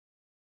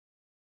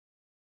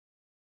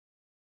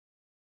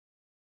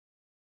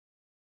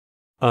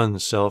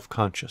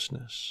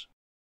unself-consciousness.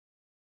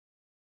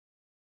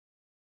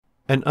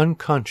 An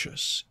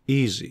unconscious,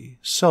 easy,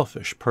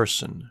 selfish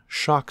person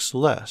shocks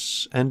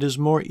less and is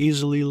more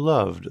easily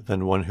loved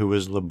than one who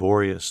is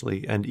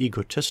laboriously and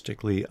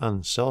egotistically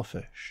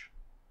unselfish.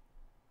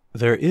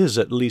 There is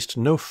at least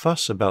no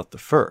fuss about the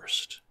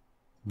first,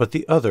 but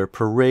the other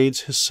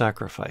parades his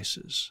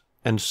sacrifices,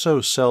 and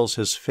so sells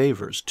his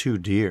favors too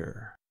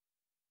dear.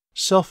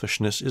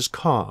 Selfishness is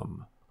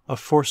calm, a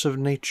force of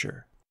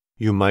nature.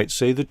 You might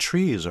say the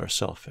trees are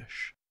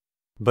selfish.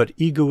 But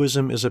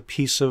egoism is a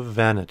piece of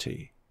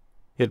vanity.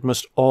 It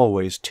must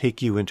always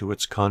take you into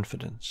its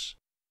confidence.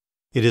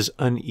 It is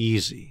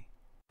uneasy,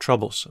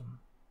 troublesome,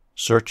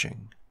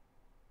 searching.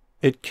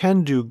 It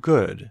can do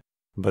good,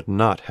 but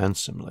not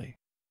handsomely.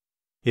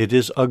 It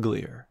is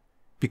uglier,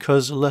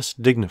 because less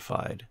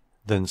dignified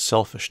than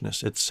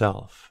selfishness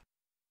itself.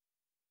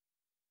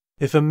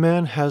 If a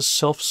man has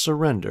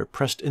self-surrender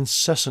pressed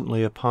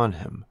incessantly upon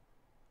him,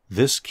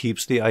 this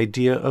keeps the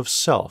idea of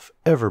self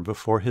ever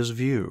before his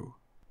view.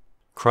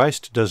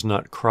 Christ does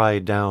not cry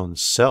down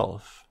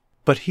self,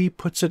 but he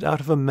puts it out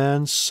of a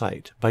man's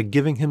sight by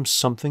giving him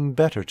something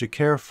better to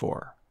care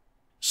for,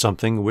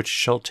 something which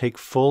shall take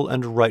full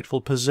and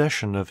rightful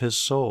possession of his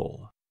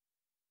soul.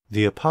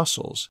 The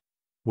apostles,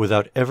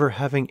 without ever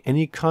having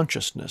any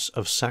consciousness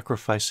of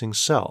sacrificing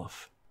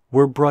self,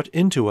 were brought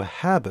into a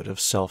habit of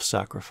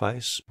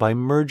self-sacrifice by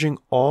merging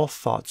all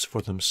thoughts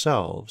for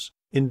themselves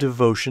in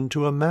devotion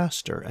to a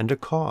master and a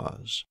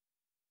cause,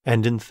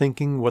 and in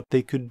thinking what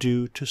they could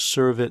do to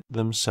serve it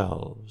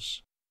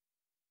themselves.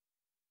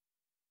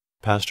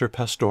 Pastor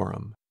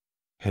Pastorum,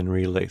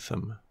 Henry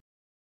Latham.